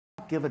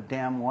give a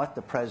damn what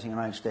the President of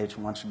the United States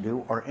wants to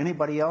do or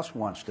anybody else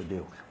wants to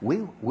do.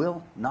 We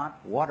will not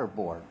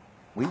waterboard.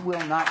 We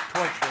will not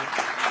torture.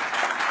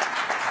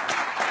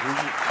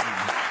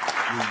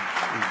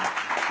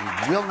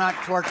 We will not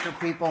torture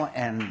people,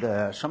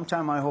 and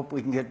sometime I hope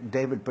we can get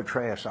David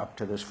Petraeus up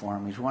to this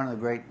forum. He's one of the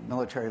great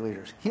military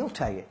leaders. He'll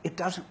tell you, it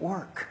doesn't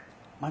work.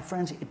 My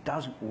friends, it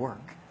doesn't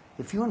work.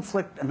 If you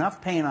inflict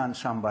enough pain on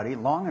somebody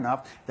long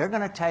enough, they're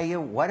going to tell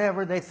you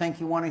whatever they think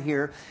you want to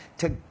hear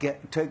to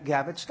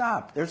have it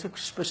stopped. There's a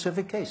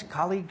specific case.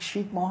 Colleague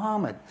Sheikh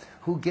Mohammed,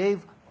 who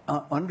gave,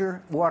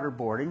 under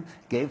waterboarding,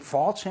 gave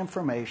false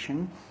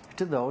information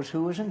to those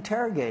who was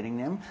interrogating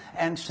them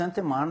and sent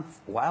them on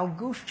wild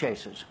goose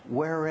chases.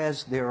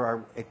 Whereas there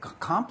are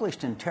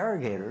accomplished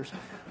interrogators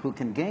who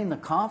can gain the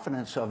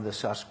confidence of the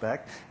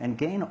suspect and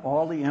gain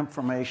all the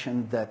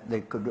information that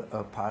they could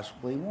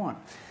possibly want.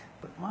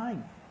 But my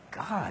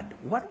God,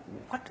 what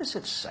does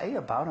it say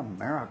about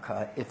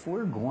America if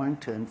we're going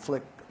to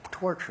inflict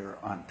torture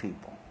on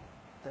people?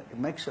 It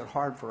makes it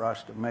hard for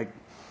us to make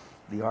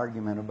the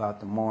argument about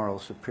the moral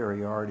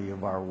superiority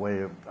of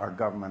our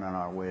government and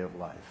our way of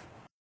life.